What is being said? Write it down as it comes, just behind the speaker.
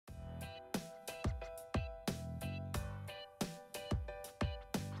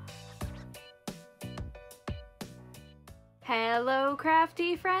Hello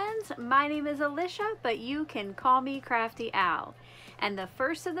crafty friends, my name is Alicia, but you can call me Crafty Al. And the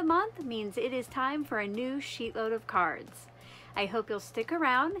first of the month means it is time for a new sheet load of cards. I hope you'll stick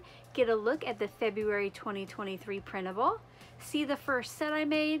around, get a look at the February 2023 printable, see the first set I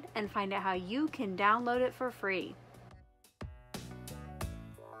made, and find out how you can download it for free.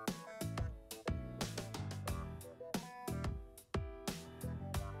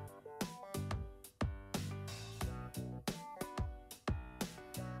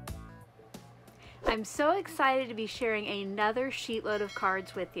 I'm so excited to be sharing another sheet load of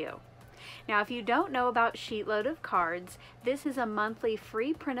cards with you. Now, if you don't know about sheet load of cards, this is a monthly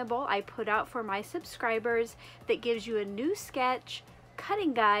free printable I put out for my subscribers that gives you a new sketch,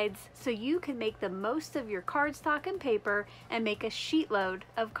 cutting guides, so you can make the most of your cardstock and paper and make a sheet load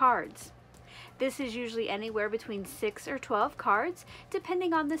of cards. This is usually anywhere between 6 or 12 cards,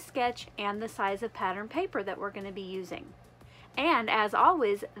 depending on the sketch and the size of pattern paper that we're going to be using. And as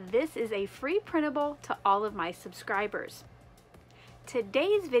always, this is a free printable to all of my subscribers.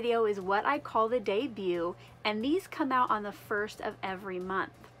 Today's video is what I call the debut, and these come out on the first of every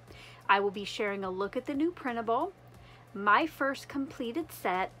month. I will be sharing a look at the new printable, my first completed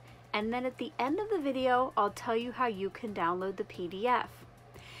set, and then at the end of the video, I'll tell you how you can download the PDF.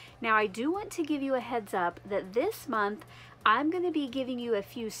 Now, I do want to give you a heads up that this month, I'm going to be giving you a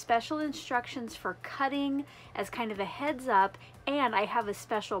few special instructions for cutting as kind of a heads up, and I have a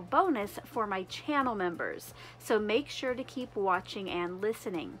special bonus for my channel members, so make sure to keep watching and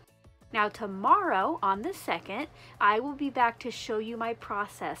listening. Now tomorrow on the 2nd, I will be back to show you my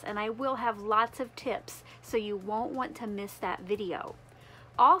process, and I will have lots of tips, so you won't want to miss that video.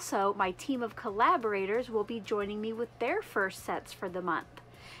 Also, my team of collaborators will be joining me with their first sets for the month.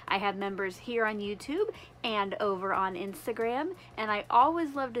 I have members here on YouTube and over on Instagram, and I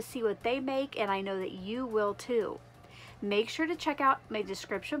always love to see what they make, and I know that you will too. Make sure to check out my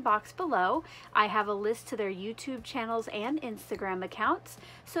description box below. I have a list to their YouTube channels and Instagram accounts,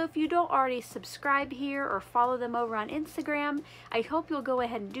 so if you don't already subscribe here or follow them over on Instagram, I hope you'll go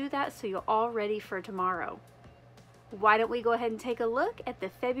ahead and do that so you're all ready for tomorrow. Why don't we go ahead and take a look at the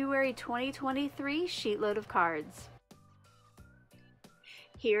February 2023 sheet load of cards.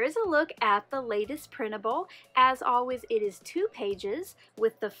 Here is a look at the latest printable. As always, it is 2 pages,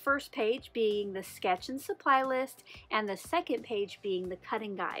 with the first page being the sketch and supply list and the second page being the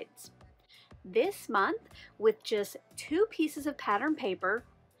cutting guides. This month, with just 2 pieces of pattern paper,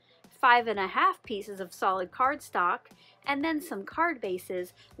 5.5 pieces of solid cardstock, and then some card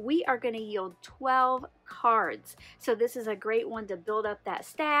bases, we are going to yield 12 cards. So this is a great one to build up that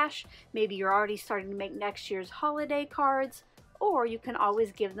stash. Maybe you're already starting to make next year's holiday cards, or you can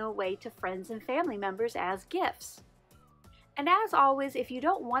always give them away to friends and family members as gifts. And as always, if you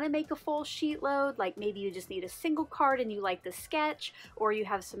don't want to make a full sheet load, like maybe you just need a single card and you like the sketch, or you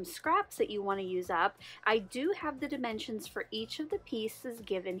have some scraps that you want to use up, I do have the dimensions for each of the pieces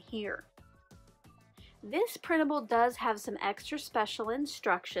given here. This printable does have some extra special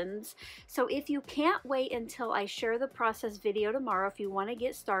instructions, so if you can't wait until I share the process video tomorrow, if you want to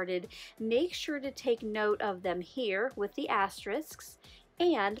get started, make sure to take note of them here with the asterisks,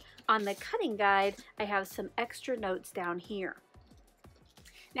 and on the cutting guide, I have some extra notes down here.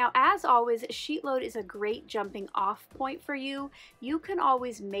 Now, as always, sheet load is a great jumping off point for you. You can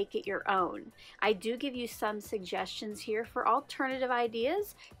always make it your own. I do give you some suggestions here for alternative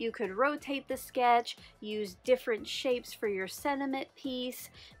ideas. You could rotate the sketch, use different shapes for your sentiment piece.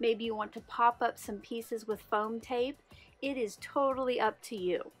 Maybe you want to pop up some pieces with foam tape. It is totally up to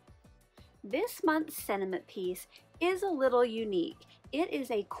you. This month's sentiment piece is a little unique. It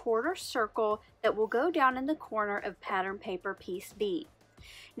is a quarter circle that will go down in the corner of pattern paper piece B.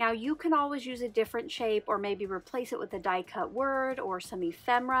 Now, you can always use a different shape or maybe replace it with a die cut word or some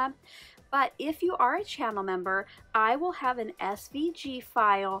ephemera, but if you are a channel member, I will have an SVG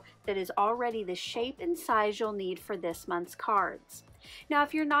file that is already the shape and size you'll need for this month's cards. Now,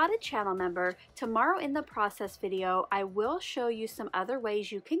 if you're not a channel member, tomorrow in the process video, I will show you some other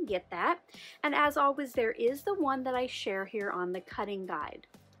ways you can get that, and as always, there is the one that I share here on the cutting guide.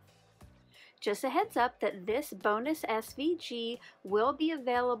 Just a heads up that this bonus SVG will be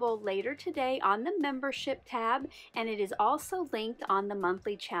available later today on the membership tab, and it is also linked on the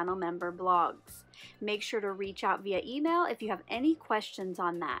monthly channel member blogs. Make sure to reach out via email if you have any questions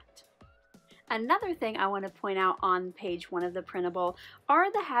on that. Another thing I want to point out on page 1 of the printable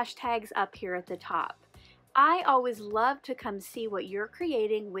are the hashtags up here at the top. I always love to come see what you're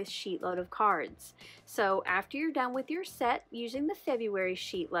creating with SheetLoad of cards. So after you're done with your set using the February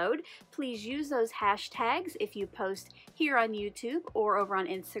SheetLoad, please use those hashtags if you post here on YouTube or over on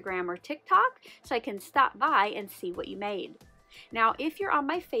Instagram or TikTok so I can stop by and see what you made. Now, if you're on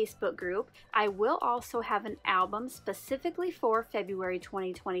my Facebook group, I will also have an album specifically for February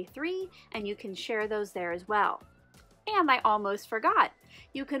 2023, and you can share those there as well. And I almost forgot.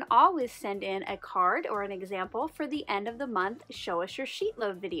 You can always send in a card or an example for the end of the month Show Us Your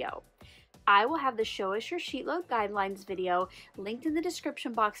SheetLoad video. I will have the Show Us Your SheetLoad guidelines video linked in the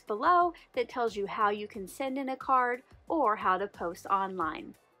description box below that tells you how you can send in a card or how to post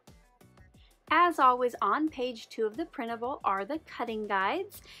online. As always, on page 2 of the printable are the cutting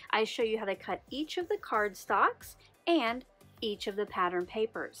guides. I show you how to cut each of the cardstocks and each of the pattern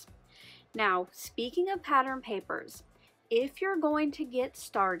papers. Now, speaking of pattern papers, if you're going to get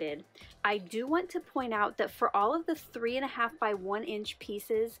started, I do want to point out that for all of the 3.5 by 1 inch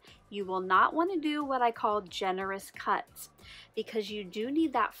pieces, you will not want to do what I call generous cuts because you do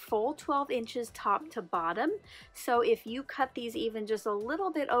need that full 12 inches top to bottom. So if you cut these even just a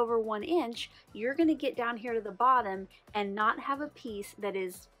little bit over 1 inch, you're going to get down here to the bottom and not have a piece that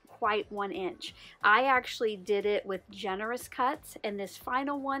is quite 1 inch. I actually did it with generous cuts, and this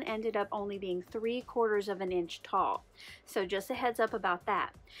final one ended up only being 3/4 of an inch tall. So just a heads up about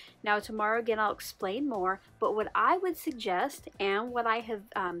that. Now tomorrow again I'll explain more, but what I would suggest and what I have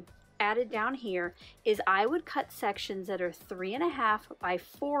added down here is I would cut sections that are 3.5 by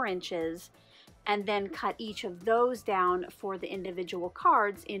 4 inches and then cut each of those down for the individual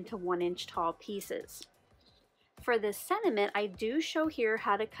cards into 1 inch tall pieces. For this sentiment, I do show here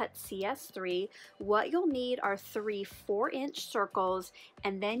how to cut CS3. What you'll need are 3 4-inch circles,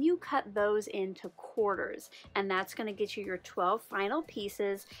 and then you cut those into quarters, and that's going to get you your 12 final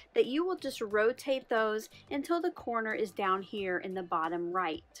pieces that you will just rotate those until the corner is down here in the bottom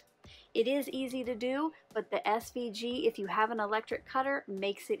right. It is easy to do, but the SVG, if you have an electric cutter,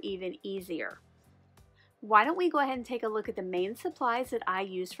 makes it even easier. Why don't we go ahead and take a look at the main supplies that I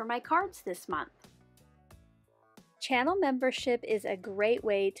used for my cards this month. Channel membership is a great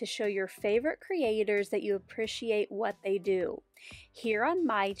way to show your favorite creators that you appreciate what they do. Here on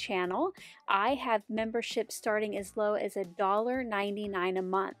my channel, I have membership starting as low as $1.99 a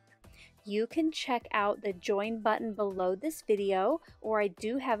month. You can check out the join button below this video, or I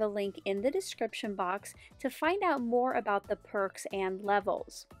do have a link in the description box to find out more about the perks and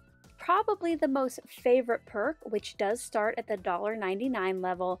levels. Probably the most favorite perk, which does start at the $1.99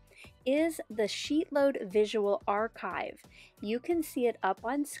 level, is the SheetLoad Visual Archive. You can see it up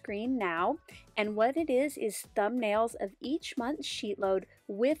on screen now, and what it is thumbnails of each month's SheetLoad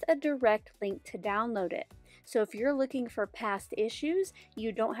with a direct link to download it. So if you're looking for past issues,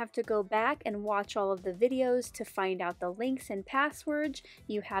 you don't have to go back and watch all of the videos to find out the links and passwords.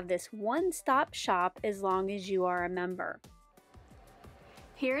 You have this one-stop shop as long as you are a member.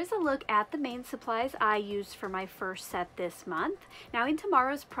 Here's a look at the main supplies I used for my first set this month. Now in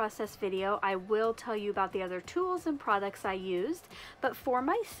tomorrow's process video, I will tell you about the other tools and products I used, but for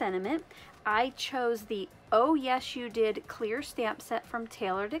my sentiment, I chose the Oh Yes You Did clear stamp set from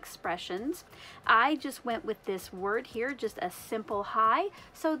Tailored Expressions. I just went with this word here, just a simple hi,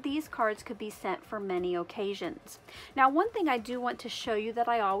 so these cards could be sent for many occasions. Now one thing I do want to show you that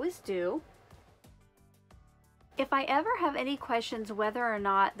I always do, if I ever have any questions whether or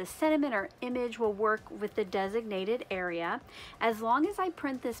not the sentiment or image will work with the designated area, as long as I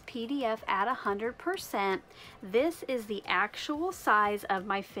print this PDF at 100%, this is the actual size of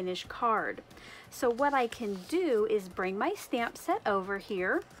my finished card. So what I can do is bring my stamp set over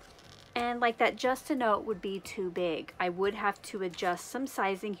here, and like that just a note would be too big. I would have to adjust some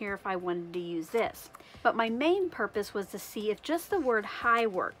sizing here if I wanted to use this. But my main purpose was to see if just the word hi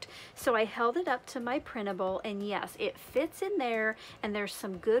worked. So I held it up to my printable, and yes, it fits in there, and there's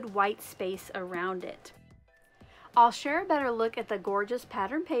some good white space around it. I'll share a better look at the gorgeous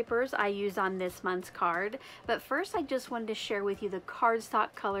pattern papers I used on this month's card, but first I just wanted to share with you the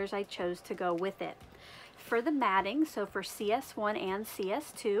cardstock colors I chose to go with it. For the matting, so for CS1 and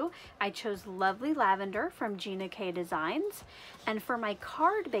CS2, I chose Lovely Lavender from Gina K Designs. And for my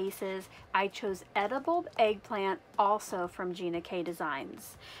card bases, I chose Edible Eggplant, also from Gina K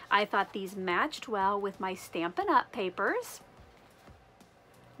Designs. I thought these matched well with my Stampin' Up! Papers,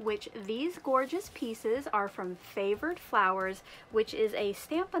 which these gorgeous pieces are from Favored Flowers, which is a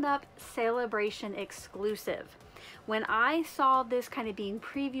Stampin' Up! Celebration exclusive. When I saw this kind of being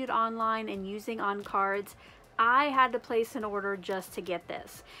previewed online and using on cards, I had to place an order just to get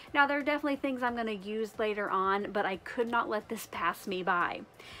this. Now there are definitely things I'm going to use later on, but I could not let this pass me by.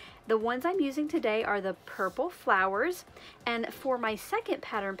 The ones I'm using today are the purple flowers, and for my second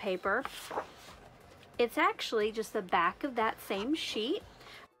pattern paper, it's actually just the back of that same sheet.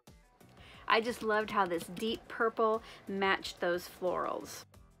 I just loved how this deep purple matched those florals.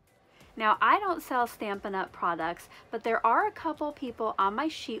 Now, I don't sell Stampin' Up! Products, but there are a couple people on my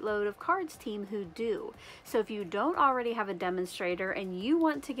SheetLoad of Cards team who do. So if you don't already have a demonstrator and you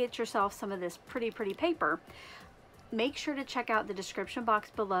want to get yourself some of this pretty paper, make sure to check out the description box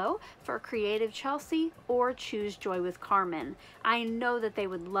below for Creative Chelsea or Choose Joy with Carmen. I know that they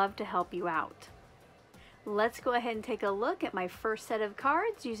would love to help you out. Let's go ahead and take a look at my first set of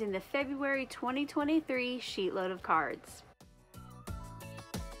cards using the February 2023 SheetLoad of Cards.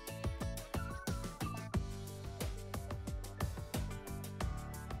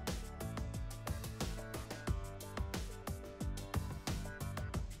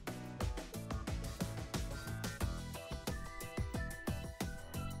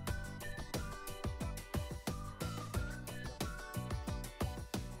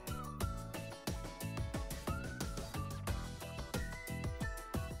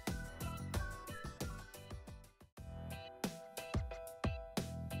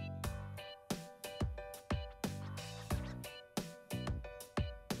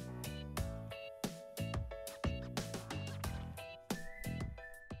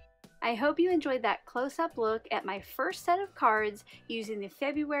 I hope you enjoyed that close-up look at my first set of cards using the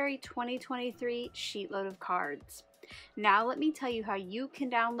February 2023 SheetLoad of Cards. Now let me tell you how you can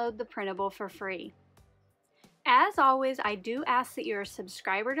download the printable for free. As always, I do ask that you're a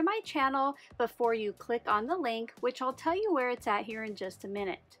subscriber to my channel before you click on the link, which I'll tell you where it's at here in just a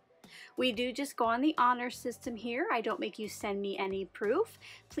minute. We do just go on the honor system here. I don't make you send me any proof.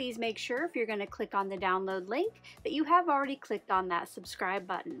 Please make sure if you're going to click on the download link that you have already clicked on that subscribe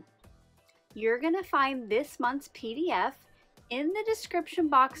button. You're going to find this month's PDF in the description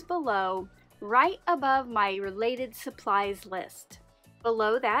box below, right above my related supplies list.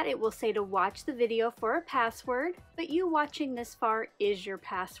 Below that, it will say to watch the video for a password, but you watching this far is your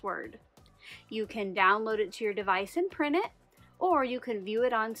password. You can download it to your device and print it, or you can view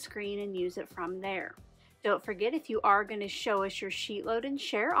it on screen and use it from there. Don't forget, if you are going to show us your SheetLoad and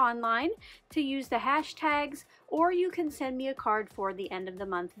share online, to use the hashtags, or you can send me a card for the end of the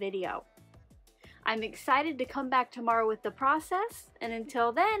month video. I'm excited to come back tomorrow with the process, and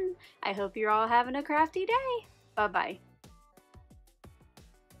until then, I hope you're all having a crafty day. Bye-bye.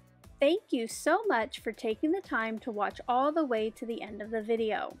 Thank you so much for taking the time to watch all the way to the end of the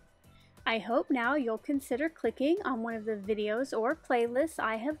video. I hope now you'll consider clicking on one of the videos or playlists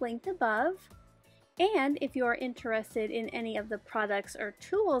I have linked above. And if you are interested in any of the products or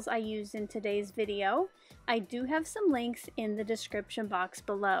tools I used in today's video, I do have some links in the description box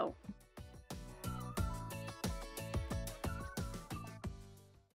below.